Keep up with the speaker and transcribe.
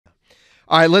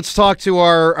All right, let's talk to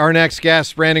our next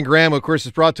guest, Brandon Graham, who, of course,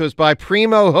 is brought to us by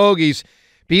Primo Hoagies.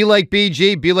 Be like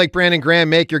BG, be like Brandon Graham.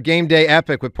 Make your game day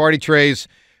epic with party trays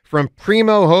from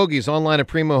Primo Hoagies, online at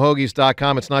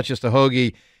primohoagies.com. It's not just a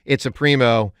hoagie, it's a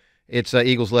Primo. It's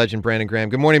Eagles legend Brandon Graham.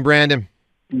 Good morning, Brandon.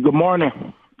 Good morning.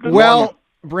 Good morning.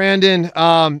 Brandon,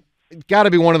 got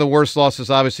to be one of the worst losses.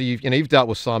 Obviously, you've dealt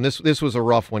with some. This was a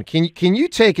rough one. Can you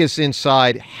take us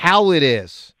inside how it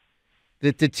is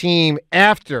that the team,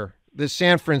 after the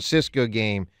San Francisco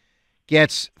game,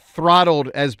 gets throttled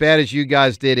as bad as you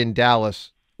guys did in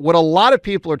Dallas? What a lot of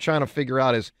people are trying to figure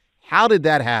out is, how did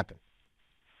that happen?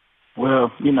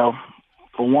 Well,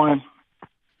 for one,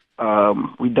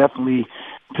 we definitely,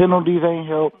 penalties ain't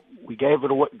help. We gave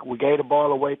it away. We gave the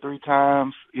ball away 3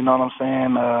 times. You know what I'm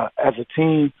saying? As a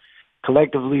team,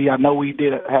 collectively, I know we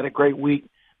had a great week,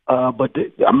 but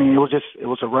it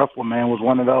was a rough one, man. It was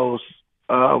one of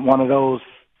those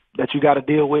that you got to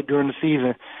deal with during the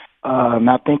season. And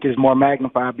I think it's more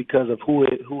magnified because of who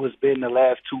has been the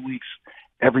last 2 weeks.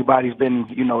 Everybody's been,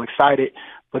 excited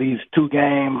for these 2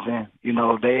 games, and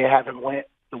they haven't went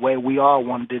the way we all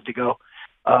wanted it to go.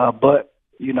 But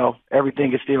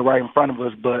everything is still right in front of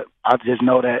us. But I just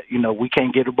know that we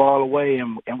can't get the ball away,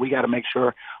 and we got to make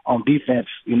sure on defense,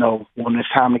 when it's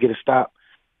time to get a stop,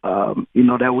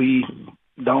 that we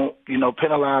don't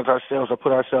penalize ourselves or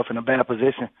put ourselves in a bad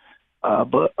position.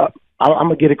 But I'm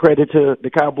gonna give credit to the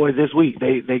Cowboys this week.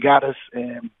 They got us,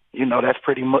 and that's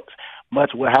pretty much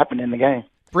what happened in the game.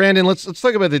 Brandon, let's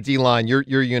talk about the D-line, your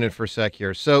unit for a sec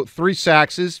here. So 3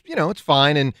 sacks is, it's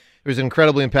fine, and it was an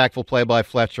incredibly impactful play by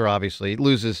Fletcher, obviously. It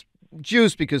loses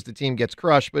juice because the team gets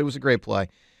crushed, but it was a great play.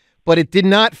 But it did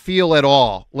not feel at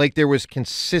all like there was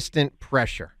consistent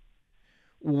pressure.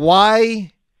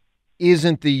 Why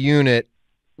isn't the unit,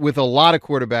 with a lot of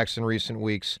quarterbacks in recent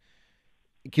weeks,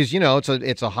 because,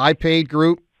 it's a high-paid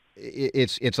group.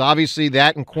 It's obviously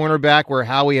that and cornerback where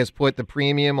Howie has put the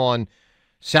premium on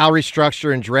salary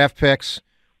structure and draft picks.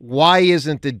 Why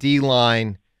isn't the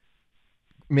D-line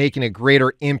making a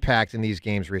greater impact in these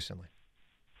games recently?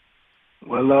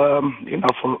 Well,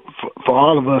 for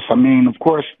all of us, of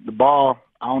course, the ball,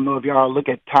 I don't know if y'all look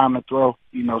at time to throw,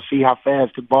 see how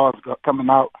fast the ball's coming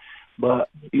out. But,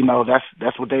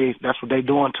 that's what they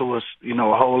doing to us, a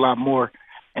whole lot more.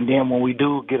 And then when we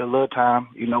do get a little time,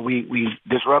 we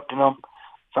disrupting them.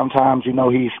 Sometimes, he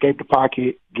escaped the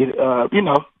pocket,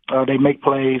 they make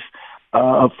plays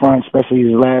up front, especially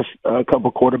the last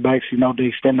couple quarterbacks, they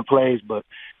extend the plays. But,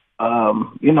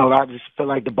 I just feel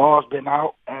like the ball's been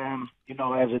out. And,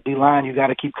 as a D-line, you got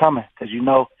to keep coming because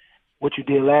what you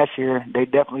did last year, they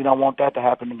definitely don't want that to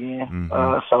happen again.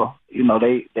 Mm-hmm. So,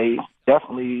 they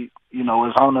definitely,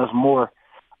 is on us more,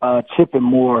 chipping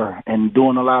more and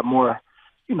doing a lot more,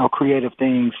 creative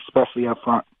things, especially up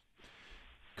front.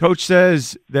 Coach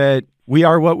says that we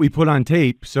are what we put on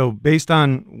tape. So based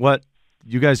on what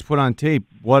you guys put on tape,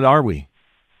 what are we?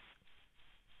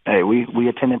 Hey, we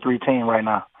a 10-3 team right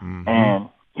now. Mm-hmm. And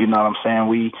you know what I'm saying?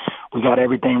 We got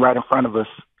everything right in front of us.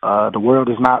 The world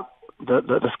is not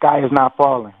the sky is not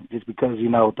falling just because,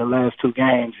 the last 2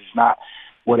 games is not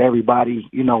what everybody,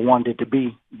 wanted it to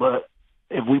be. But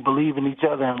if we believe in each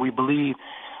other and we believe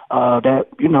that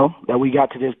we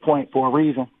got to this point for a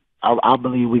reason, I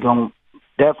believe we're going to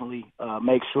definitely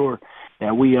make sure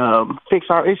that we fix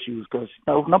our issues because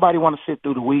nobody want to sit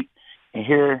through the week and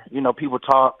hear, people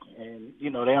talk and, they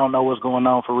don't know what's going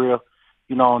on for real,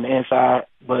 on the inside.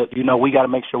 But, we got to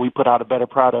make sure we put out a better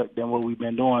product than what we've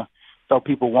been doing so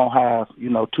people won't have,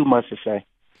 too much to say.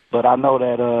 But I know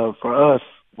that for us,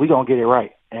 we're going to get it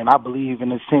right. And I believe in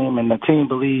this team and the team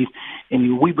believes in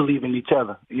you. We believe in each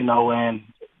other, and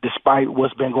despite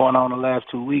what's been going on the last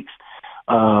 2 weeks,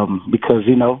 because,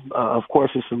 of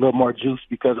course, it's a little more juice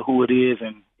because of who it is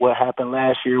and what happened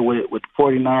last year with the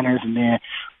 49ers. And then,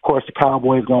 of course, the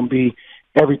Cowboys going to be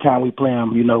every time we play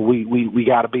them, we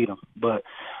got to beat them. But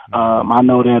I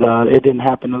know that it didn't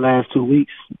happen the last 2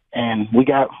 weeks. And we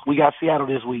got Seattle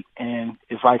this week. And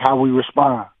it's like how we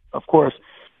respond. Of course,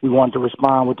 we wanted to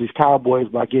respond with these Cowboys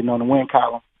by getting on the win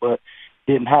column, but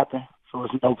it didn't happen. So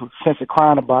there's no sense of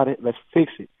crying about it. Let's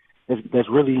fix it. Let's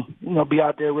really, be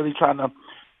out there really trying to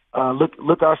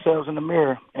look ourselves in the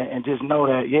mirror and just know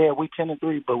that, yeah, we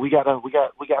 10-3, but we got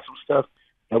some stuff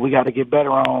that we got to get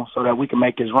better on so that we can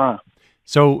make this run.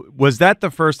 So was that the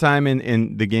first time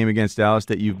in the game against Dallas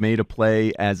that you've made a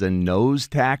play as a nose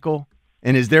tackle?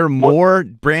 And is there more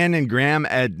Brandon Graham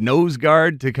at nose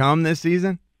guard to come this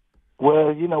season?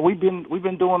 Well, we've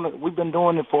been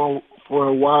doing it for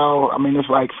a while. It's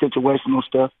like situational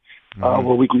stuff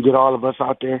where we can get all of us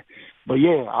out there. But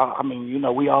yeah,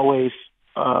 we always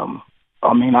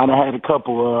I mean, I done had a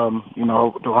couple.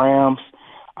 The Rams.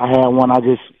 I had one. I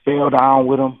just fell down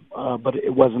with them, but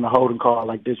it wasn't a holding call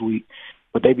like this week.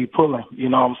 But they be pulling. You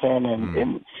know what I'm saying?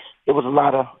 And it was a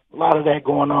lot of that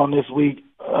going on this week.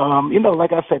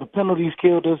 Like I said, the penalties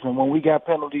killed us, and when we got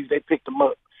penalties, they picked them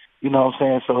up. You know what I'm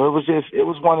saying? So it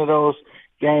was one of those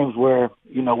games where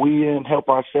we didn't help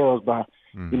ourselves by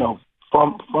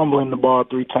fumbling the ball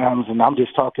 3 times, and I'm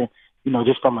just talking.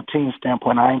 Just from a team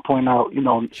standpoint, I ain't pointing out,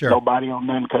 Sure. nobody on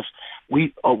them because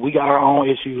we got our own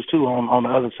issues too on the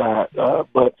other side.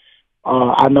 But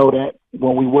I know that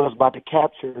when we was about to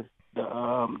capture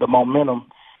the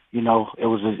momentum, it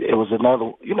was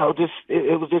another,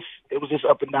 it was just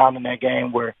up and down in that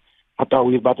game where I thought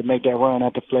we was about to make that run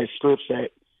at the flex strip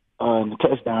set and the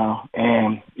touchdown,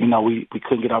 and we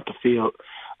couldn't get off the field.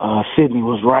 Sydney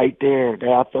was right there.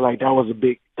 I feel like that was a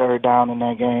big third down in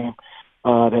that game.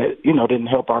 That didn't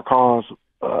help our cause.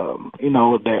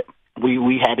 That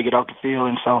we had to get off the field,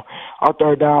 and so our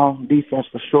third down defense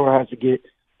for sure has to get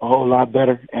a whole lot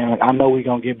better. And I know we're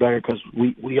gonna get better because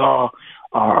we all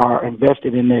are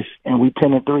invested in this, and we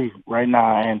 10-3 right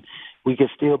now, and we can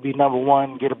still be number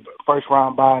one, get a first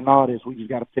round bye, and all this. We just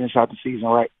got to finish out the season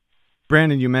right.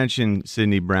 Brandon, you mentioned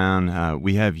Sidney Brown.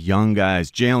 We have young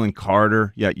guys, Jalen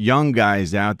Carter, young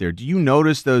guys out there. Do you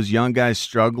notice those young guys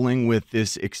struggling with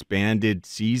this expanded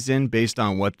season based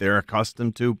on what they're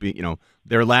accustomed to?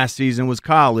 Their last season was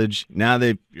college. Now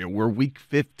we're week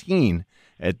 15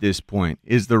 at this point.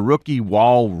 Is the rookie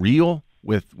wall real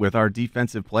with our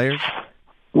defensive players?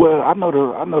 Well, I know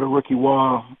the rookie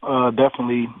wall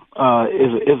definitely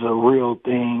is a real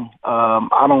thing.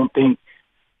 I don't think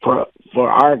for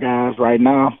our guys right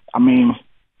now, I mean,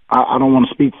 I don't want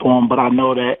to speak for them, but I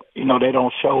know that, they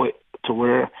don't show it to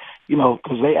where,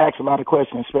 because they ask a lot of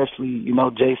questions, especially,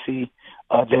 JC,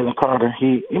 Jalen Carter,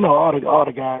 all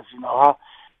the guys,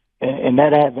 and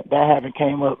that haven't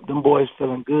came up. Them boys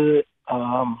feeling good.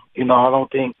 I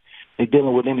don't think they're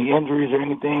dealing with any injuries or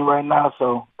anything right now.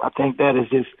 So I think that is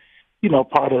just,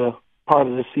 part of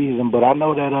the season. But I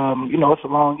know that, it's a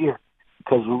long year.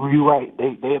 Because you're right,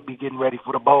 they'll be getting ready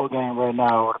for the bowl game right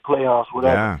now or the playoffs,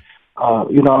 whatever. Yeah.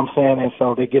 You know what I'm saying? And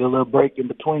so they get a little break in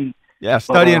between. Yeah,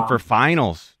 studying for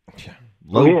finals.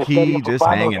 Low key, just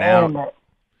hanging out.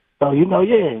 So,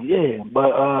 yeah.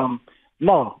 But,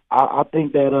 no, I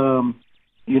think that,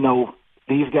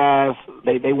 these guys,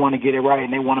 they want to get it right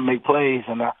and they want to make plays.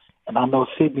 And I know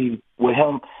Sydney, with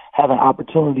him having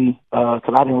opportunity,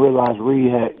 because I didn't realize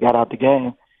Reed had got out the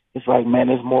game, it's like, man,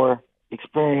 there's more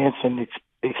experience and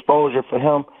exposure for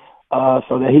him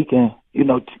so that he can,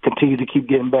 continue to keep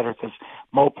getting better because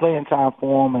more playing time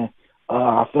for him. And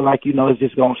I feel like, it's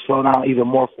just going to slow down even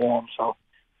more for him. So,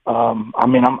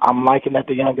 I'm liking that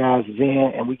the young guys is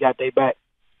in and we got their back.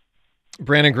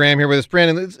 Brandon Graham here with us.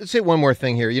 Brandon, let's hit one more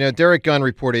thing here. Derek Gunn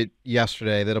reported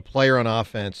yesterday that a player on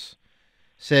offense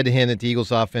said to him that the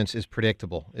Eagles' offense is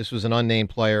predictable. This was an unnamed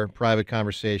player, private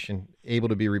conversation, able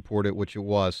to be reported, which it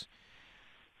was.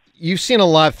 You've seen a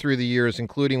lot through the years,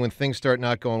 including when things start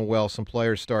not going well, some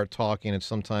players start talking, and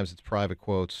sometimes it's private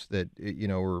quotes that,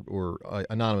 or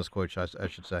anonymous quotes, I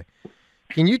should say.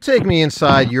 Can you take me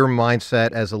inside your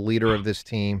mindset as a leader of this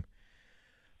team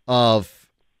of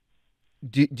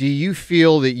do you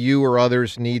feel that you or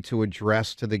others need to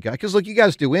address to the guy? Because, look, you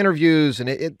guys do interviews, and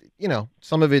it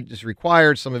some of it is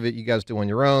required, some of it you guys do on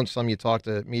your own, some you talk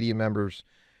to media members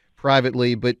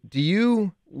privately, but do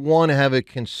you want to have a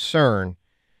concern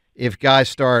if guys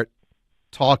start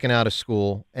talking out of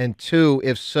school? And 2,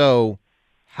 if so,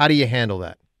 how do you handle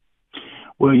that?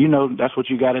 Well, that's what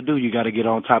you got to do. You got to get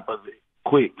on top of it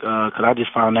quick because I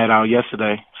just found that out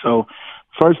yesterday. So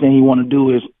first thing you want to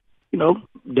do is,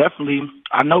 definitely,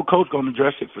 I know Coach going to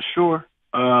address it for sure.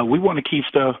 We want to keep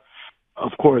stuff,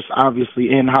 of course,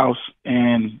 obviously in-house.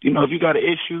 And, if you got an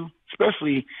issue,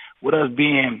 especially with us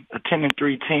being a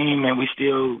 10-3 team and we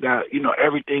still got,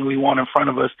 everything we want in front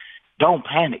of us, don't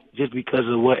panic just because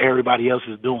of what everybody else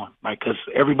is doing. Like, because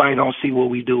everybody don't see what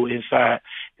we do inside.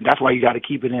 And that's why you got to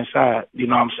keep it inside. You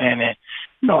know what I'm saying?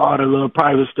 And, all the little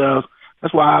private stuff.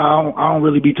 That's why I don't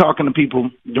really be talking to people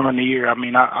during the year. I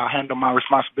mean, I handle my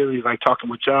responsibilities like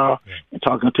talking with y'all and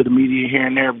talking to the media here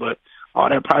and there, but all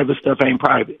that private stuff ain't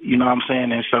private. You know what I'm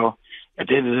saying? And so at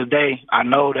the end of the day, I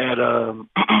know that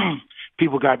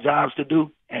people got jobs to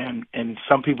do, and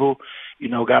some people,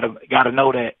 gotta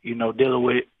know that, dealing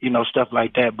with, stuff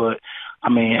like that. But I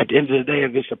mean, at the end of the day,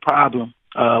 if it's a problem,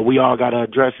 we all gotta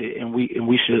address it, and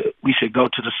we should go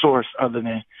to the source other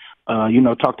than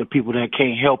talk to people that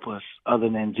can't help us other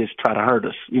than just try to hurt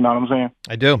us. You know what I'm saying?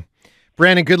 I do.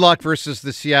 Brandon, good luck versus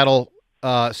the Seattle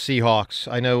Seahawks.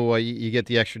 I know you get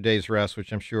the extra day's rest,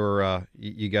 which I'm sure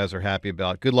you guys are happy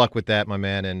about. Good luck with that, my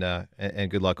man,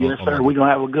 and good luck. Yes, on sir. Monday. We're going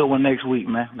to have a good one next week,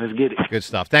 man. Let's get it. Good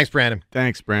stuff. Thanks, Brandon.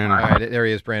 Thanks, Brandon. All right, there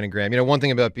he is, Brandon Graham. You know, one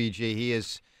thing about BG, he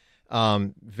is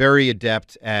very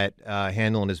adept at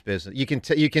handling his business. You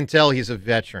can tell he's a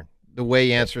veteran, the way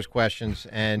he answers questions,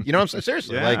 and you know what I'm saying?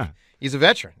 Seriously, Yeah. like he's a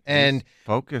veteran. And He's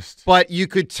focused. But you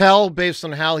could tell based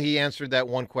on how he answered that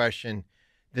one question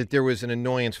that there was an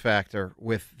annoyance factor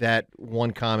with that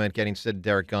one comment getting said to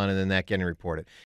Derek Gunn and then that getting reported.